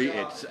think I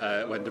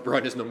tweeted when De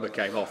Bruyne's number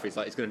came off, he's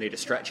like, he's going to need a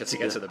stretcher to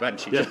get to the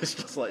bench. He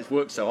just like, he's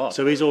worked so hard.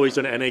 So he's always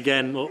done it, and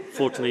again,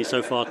 fortunately,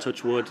 so far,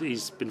 touch wood,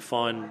 he's been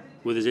fine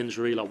with his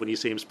injury, like when you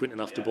see him sprinting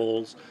after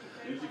balls.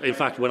 In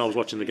fact, when I was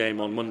watching the game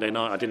on Monday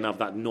night, I didn't have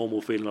that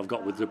normal feeling I've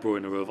got with De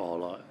Bruyne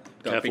of,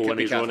 careful when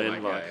he's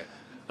running.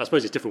 I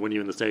suppose it's different when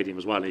you're in the stadium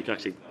as well. You can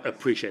actually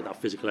appreciate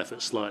that physical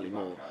effort slightly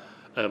more.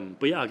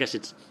 But yeah, I guess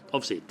it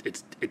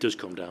does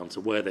come down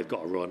to where they've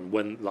got to run,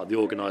 when like the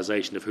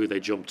organisation of who they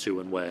jump to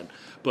and when.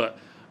 But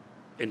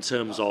in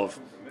terms of,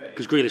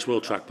 because Grealish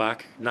will track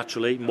back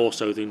naturally more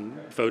so than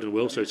Foden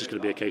will, so it's just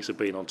going to be a case of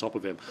being on top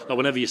of him. Like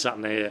whenever you sat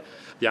near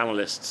the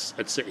analysts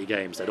at City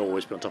games, they'd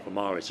always be on top of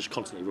Mahrez, just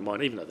constantly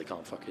remind, even though they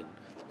can't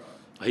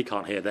he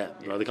can't hear them.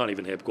 They can't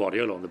even hear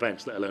Guardiola on the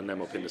bench, let alone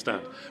them up in the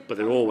stand. But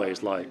they're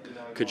always like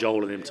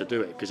cajoling him to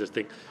do it, because I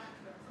think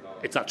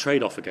it's that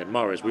trade-off again.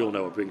 Mahrez, we all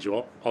know what brings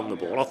you on the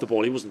ball. Off the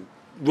ball, he wasn't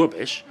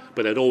rubbish,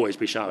 but they'd always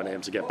be shouting at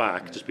him to get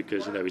back, just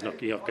because he's not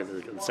getting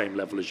at the same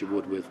level as you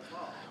would with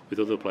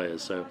other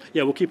players. So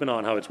yeah, we'll keep an eye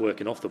on how it's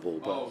working off the ball,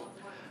 but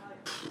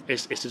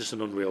it's just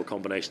an unreal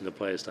combination of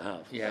players to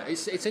have. Yeah,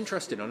 it's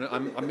interesting. I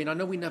mean, I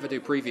know we never do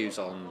previews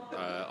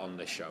on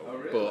this show,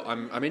 but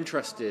I'm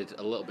interested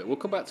a little bit. We'll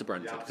come back to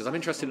Brentford, because I'm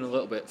interested in a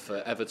little bit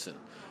for Everton.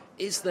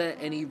 Is there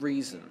any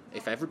reason,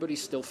 if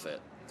everybody's still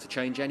fit, to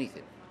change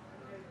anything?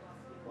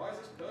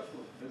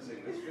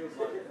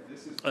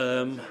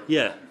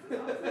 Yeah,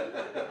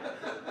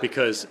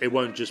 because it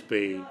won't just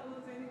be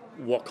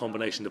what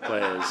combination of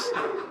players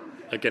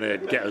are going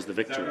to get us the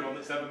victory.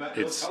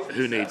 It's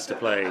who needs to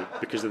play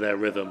because of their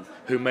rhythm,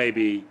 who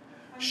maybe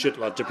should,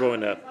 like De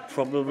Bruyne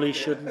probably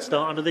shouldn't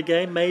start under the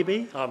game,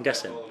 maybe, I'm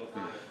guessing.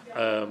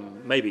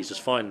 Maybe he's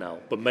just fine now,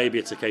 but maybe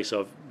it's a case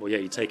of, well, yeah,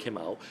 you take him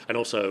out, and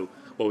also,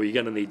 well, you're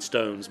going to need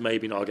Stones,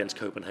 maybe not against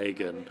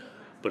Copenhagen,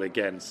 but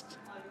against...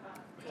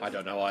 I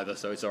don't know either,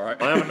 so it's all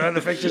right. I haven't known the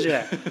fixtures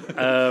yet.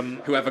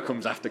 Whoever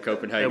comes after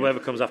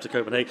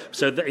Copenhagen.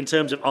 So in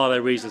terms of, are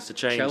there reasons to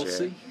change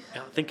Chelsea? it?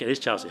 Yeah, I think it is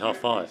Chelsea,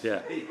 5:30,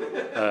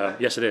 yeah.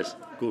 Yes, it is.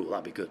 Ooh,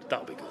 that'd be good.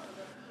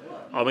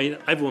 I mean,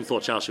 everyone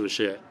thought Chelsea was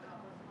shit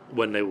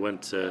when they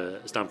went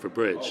to Stamford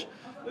Bridge.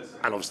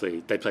 And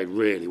obviously, they played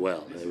really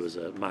well. It was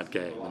a mad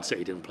game, and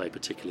City didn't play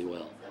particularly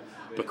well.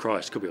 But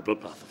Christ, could be a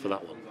bloodbath for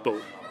that one. But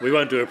we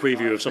won't do a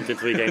preview of something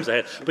 3 games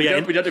ahead. But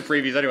yeah, we don't do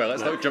previews anyway.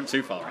 Let's not jump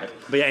too far. Right?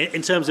 But yeah,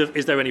 in terms of,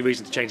 is there any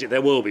reason to change it?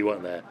 There will be,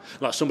 won't there?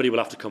 Like, somebody will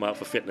have to come out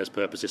for fitness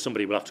purposes.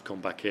 Somebody will have to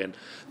come back in.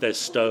 There's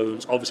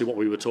Stones. Obviously, what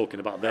we were talking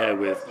about there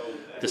with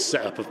the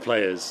setup of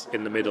players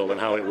in the middle and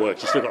how it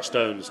works. You've still got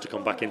Stones to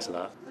come back into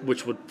that,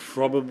 which would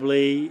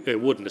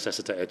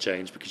necessitate a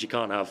change, because you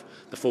can't have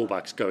the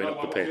fullbacks going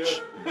up the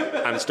pitch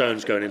and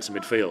Stones going into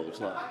midfield.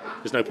 Like,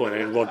 there's no point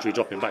in Rodri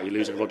dropping back. You're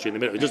losing Rodri in the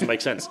middle. It doesn't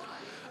make sense.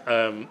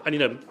 And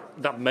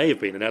that may have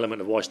been an element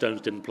of why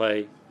Stones didn't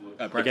play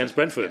against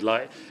Brentford.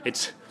 Like,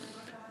 it's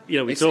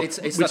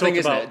the thing,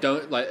 isn't it?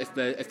 Don't, like,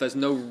 if there's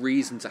no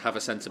reason to have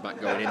a centre back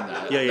going in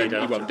there, then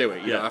you won't do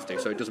it. You don't have to.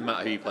 So it doesn't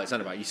matter who you play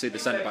centre back. You see the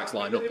centre backs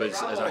line up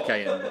as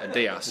Ake and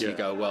Diaz. You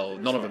go, well,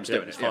 none of them's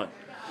doing it. It's fine.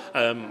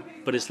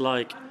 But it's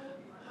like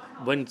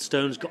when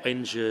Stones got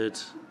injured.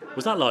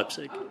 Was that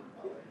Leipzig?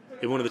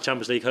 In one of the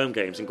Champions League home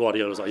games, and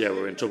Guardiola was like, "Yeah,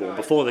 we're in trouble." And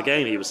before the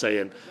game, he was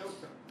saying,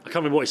 I can't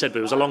remember what he said, but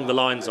it was along the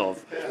lines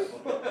of,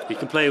 you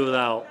can play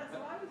without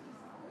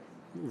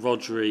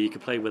Rodri, you can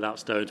play without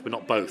Stones, but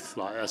not both.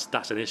 Like,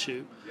 that's an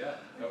issue.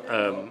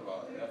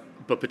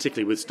 But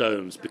particularly with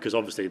Stones, because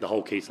obviously the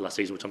whole key to last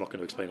season, which I'm not going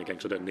to explain again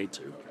because I don't need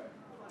to,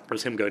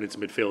 was him going into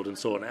midfield and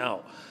sorting it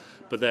out.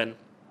 But then,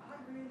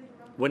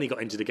 when he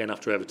got injured again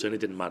after Everton, it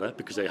didn't matter,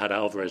 because they had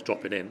Alvarez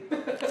dropping in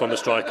from the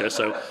striker,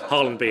 so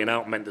Haaland being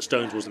out meant that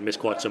Stones wasn't missed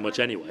quite so much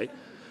anyway.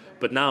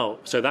 But now,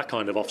 so that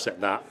kind of offset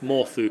that,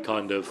 more through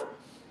kind of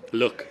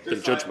luck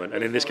than judgment,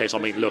 and in this case I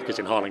mean luck as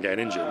in Haaland getting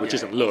injured, which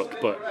isn't luck,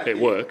 but it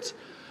worked.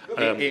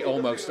 It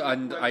almost,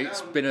 and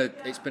it's been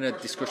a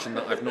discussion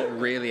that I've not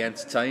really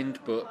entertained,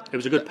 but it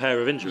was a good pair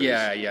of injuries.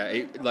 Yeah.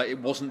 It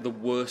wasn't the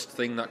worst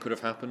thing that could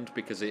have happened,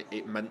 because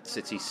it meant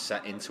City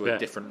set into a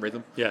different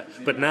rhythm. Yeah,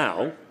 but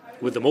now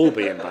with them all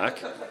being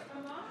back,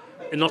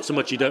 and not so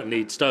much you don't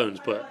need Stones,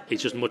 but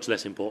it's just much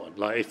less important.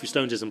 Like, if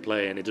Stones isn't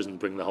playing, it doesn't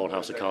bring the whole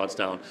house of cards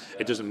down.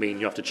 It doesn't mean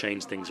you have to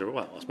change things around.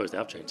 Well, I suppose they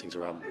have changed things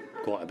around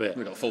quite a bit.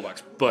 We've got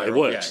fullbacks. But it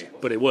works. Yeah.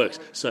 But it works.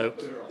 So,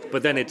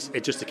 but then it's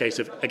just a case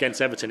of,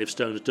 against Everton, if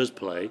Stones does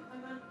play,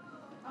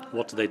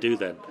 what do they do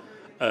then?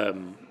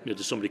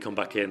 Does somebody come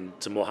back in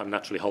to more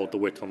naturally hold the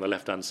width on the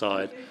left-hand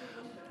side?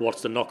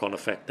 What's the knock-on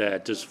effect there?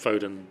 Does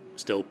Foden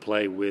still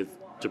play with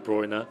De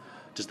Bruyne?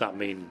 Does that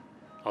mean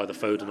either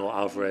Foden or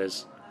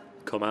Alvarez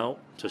come out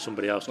so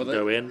somebody else can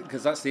go in?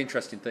 Because that's the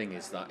interesting thing,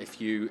 is that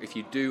if you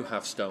do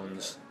have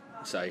Stones,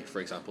 say for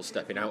example,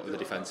 stepping out of the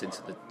defence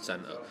into the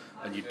centre,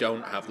 and you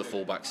don't have the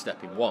fullback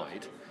stepping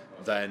wide,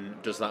 then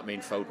does that mean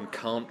Foden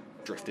can't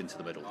drift into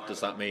the middle? Does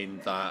that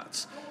mean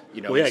that,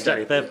 Well, yeah,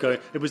 exactly.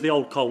 It was the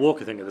old Kyle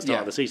Walker thing at the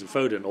start of the season.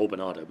 Foden or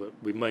Bernardo, but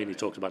we mainly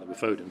talked about it with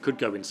Foden, could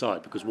go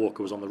inside because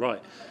Walker was on the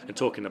right. And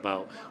talking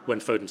about when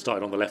Foden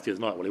started on the left the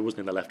other night, well, he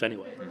wasn't in the left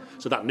anyway.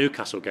 So that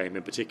Newcastle game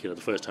in particular,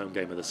 the first home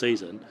game of the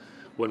season,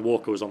 when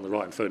Walker was on the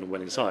right and Foden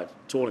went inside,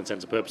 to all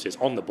intents and purposes,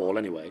 on the ball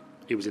anyway,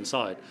 he was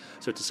inside.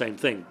 So it's the same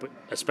thing, but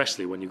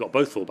especially when you've got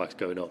both fullbacks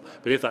going up.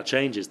 But if that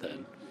changes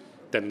then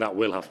that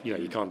will have,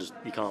 you can't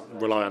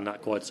rely on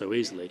that quite so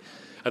easily.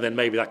 And then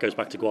maybe that goes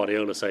back to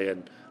Guardiola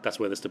saying that's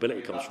where the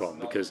stability comes from,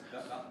 because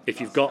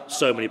if you've got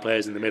so many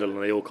players in the middle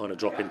and they all kind of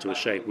drop into a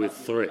shape with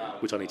three,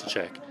 which I need to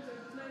check,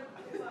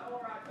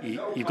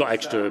 you've got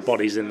extra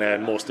bodies in there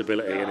and more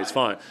stability and it's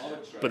fine.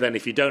 But then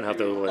if you don't have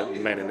the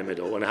men in the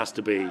middle and it has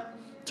to be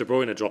De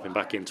Bruyne dropping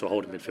back into a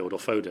holding midfield or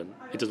Foden,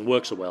 it doesn't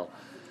work so well.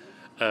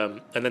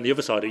 And then the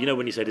other side,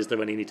 when you said is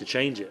there any need to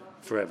change it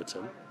for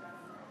Everton,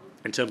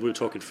 in terms we were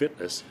talking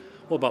fitness,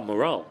 what about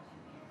morale?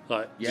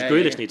 Does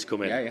Grealish need to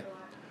come in? Yeah.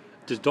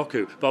 Does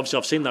Doku? But obviously,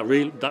 I've seen that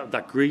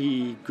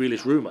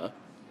Grealish rumour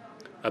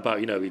about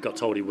he got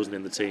told he wasn't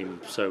in the team,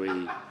 so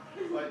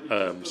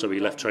he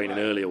left training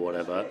early or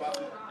whatever.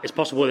 It's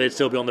possible they'd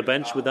still be on the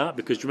bench with that,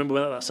 because do you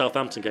remember that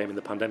Southampton game in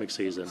the pandemic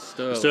season?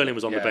 Sterling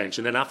was on the bench,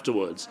 and then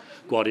afterwards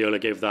Guardiola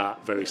gave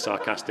that very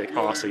sarcastic,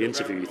 arsey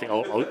interview. You think,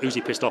 oh, who's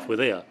he pissed off with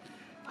here?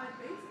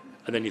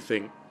 And then you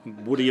think,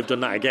 would he have done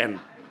that again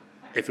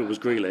if it was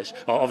Grealish?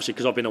 Obviously,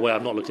 because I've been away,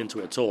 I've not looked into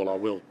it at all. I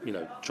will,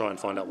 try and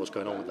find out what's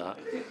going on with that.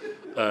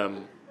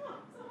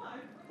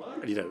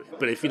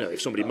 But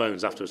if somebody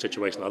moans after a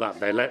situation like that,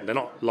 they're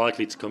not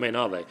likely to come in,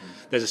 are they?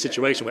 There's a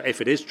situation where,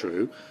 if it is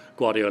true,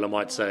 Guardiola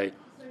might say,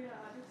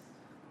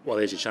 well,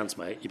 there's your chance,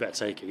 mate. You better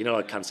take it.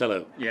 Like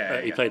Cancelo.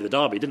 He played the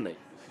derby, didn't he?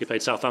 He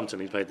played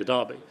Southampton. He played the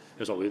derby. It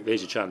was like,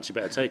 there's your chance. You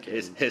better take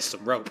it. Here's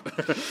some rope.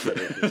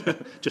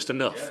 Just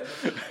enough.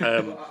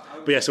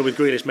 But yeah, so with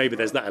Grealish, maybe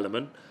there's that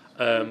element.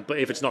 But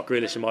if it's not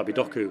Grealish, it might be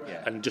Doku.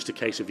 And just a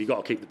case of you've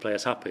got to keep the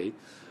players happy,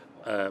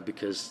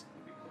 because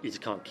you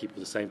just can't keep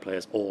the same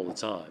players all the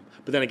time.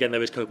 But then again,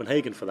 there is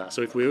Copenhagen for that.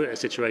 So if we're in a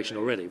situation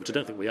already, which I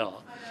don't think we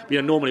are,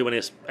 but normally when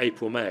it's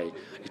April, May,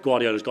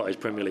 Guardiola's got his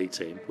Premier League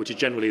team, which is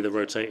generally the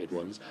rotated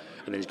ones,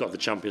 and then he's got the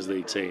Champions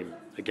League team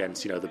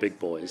against the big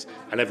boys,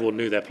 and everyone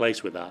knew their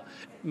place with that.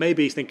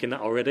 Maybe he's thinking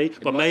that already,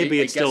 but maybe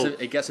it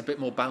gets a bit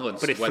more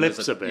balanced. But it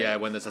flips a bit. Yeah,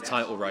 when there's a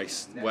title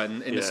race,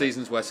 when in the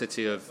seasons where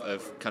City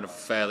have kind of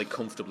fairly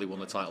comfortably won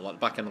the title, like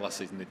back in the last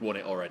season they'd won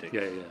it already.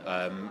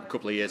 A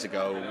couple of years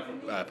ago,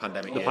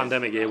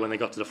 pandemic year when they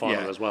got to the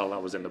final as well,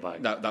 that was in the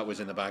bag. That was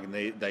in the bag, and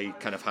they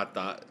kind of had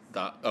that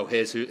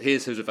here's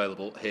who's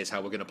available, here's how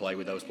we're going to play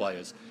with those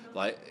players.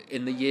 Like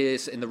in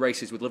the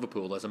races with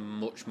Liverpool, there's a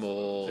much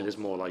more. It is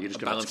more like you're just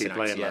going to have to keep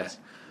playing, lads.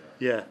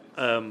 Yeah.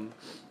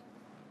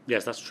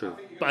 Yes, that's true.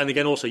 But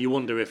again, also you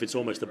wonder if it's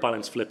almost the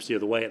balance flips the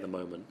other way at the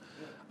moment,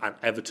 and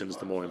Everton's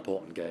the more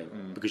important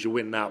game because you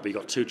win now, but you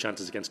got 2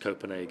 chances against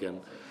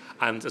Copenhagen,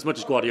 and as much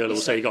as Guardiola will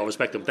say you got to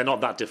respect them, they're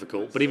not that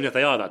difficult. But even if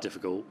they are that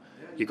difficult,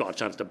 you've got a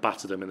chance to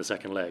batter them in the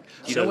second leg.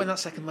 Do you know when that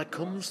second leg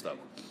comes though?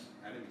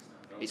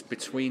 It's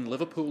between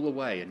Liverpool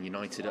away and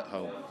United at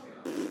home.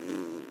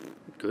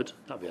 Good,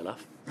 that'd be a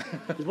laugh.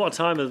 What a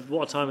time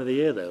of the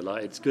year though.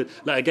 Like it's good.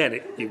 Like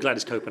again, you're glad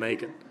it's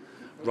Copenhagen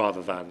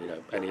rather than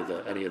any of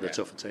the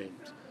tougher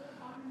teams.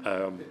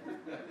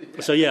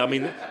 So yeah, I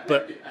mean,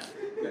 but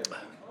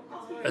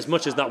as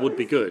much as that would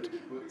be good,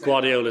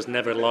 Guardiola's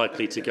never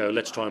likely to go,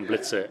 let's try and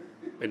blitz it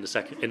in the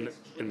second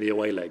in the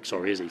away leg.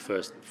 Sorry, is he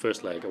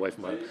first leg away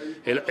from home?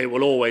 It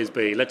will always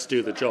be let's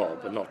do the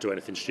job and not do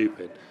anything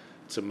stupid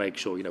to make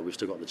sure we've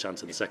still got the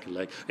chance in the second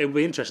leg. It would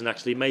be interesting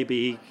actually.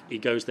 Maybe he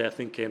goes there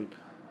thinking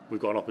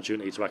we've got an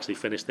opportunity to actually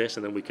finish this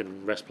and then we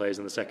can rest players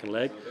in the second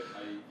leg.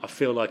 I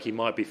feel like he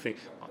might be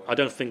I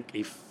don't think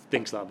he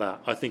thinks like that.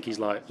 I think he's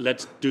like,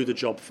 let's do the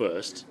job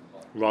first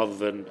rather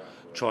than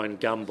try and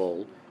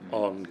gamble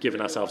on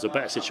giving ourselves a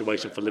better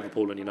situation for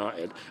Liverpool and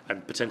United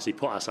and potentially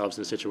put ourselves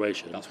in a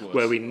situation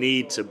where we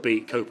need to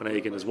beat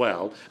Copenhagen as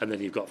well, and then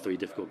you've got 3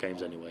 difficult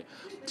games anyway.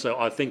 So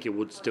I think it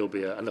would still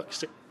be and look,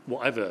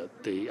 whatever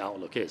the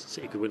outlook is,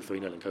 City could win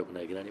 3-0 in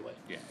Copenhagen anyway.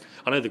 Yeah.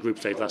 I know the group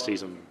stage last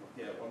season,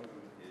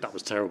 that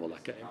was terrible,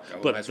 that game.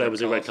 But there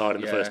was a red card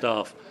in the first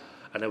half.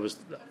 And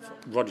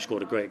Rodri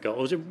scored a great goal.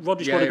 Was it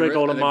Rodri scored a great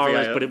goal on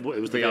Mahrez? But it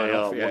was the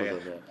VAR, one of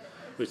them. Yeah.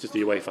 It was just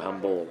the UEFA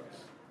handball.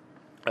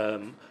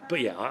 But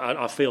yeah,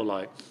 I feel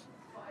like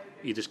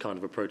you just kind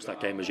of approach that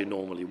game as you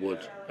normally would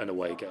an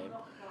away game.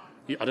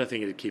 I don't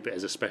think you'd keep it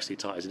as especially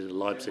tight as it did at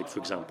Leipzig, for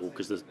example,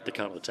 because the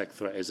counter-attack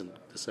threat isn't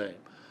the same.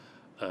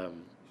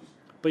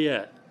 But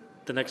yeah,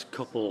 the next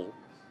couple,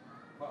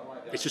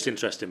 it's just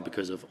interesting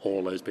because of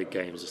all those big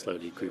games are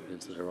slowly creeping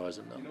into the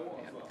horizon now.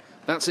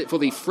 That's it for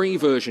the free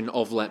version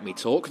of Let Me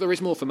Talk. There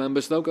is more for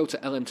members, though. Go to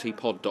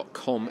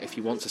lmtpod.com if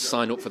you want to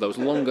sign up for those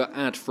longer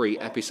ad-free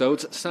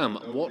episodes. Sam,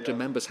 what do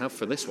members have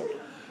for this one?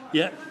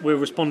 Yeah, we're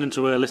responding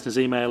to a listener's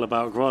email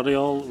about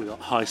Guardiola. We got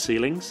High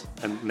Ceilings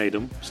and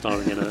Nadum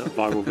starring in a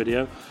viral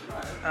video.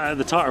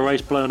 The title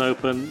race blown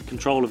open,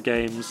 control of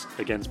games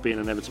against being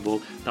inevitable.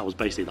 That was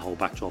basically the whole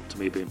backdrop to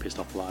me being pissed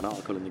off about an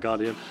article in The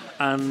Guardian.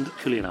 And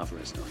Julian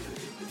Alvarez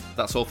stuff.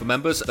 That's all for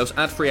members. Those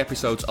ad-free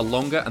episodes are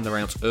longer and they're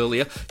out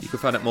earlier. You can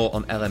find out more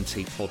on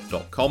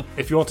lmtpod.com.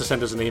 If you want to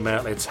send us an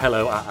email, it's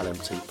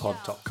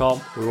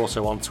hello@lmtpod.com. We're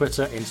also on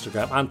Twitter,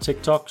 Instagram and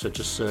TikTok, so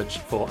just search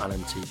for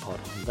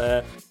LMTpod on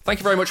there. Thank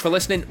you very much for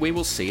listening. We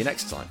will see you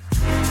next time.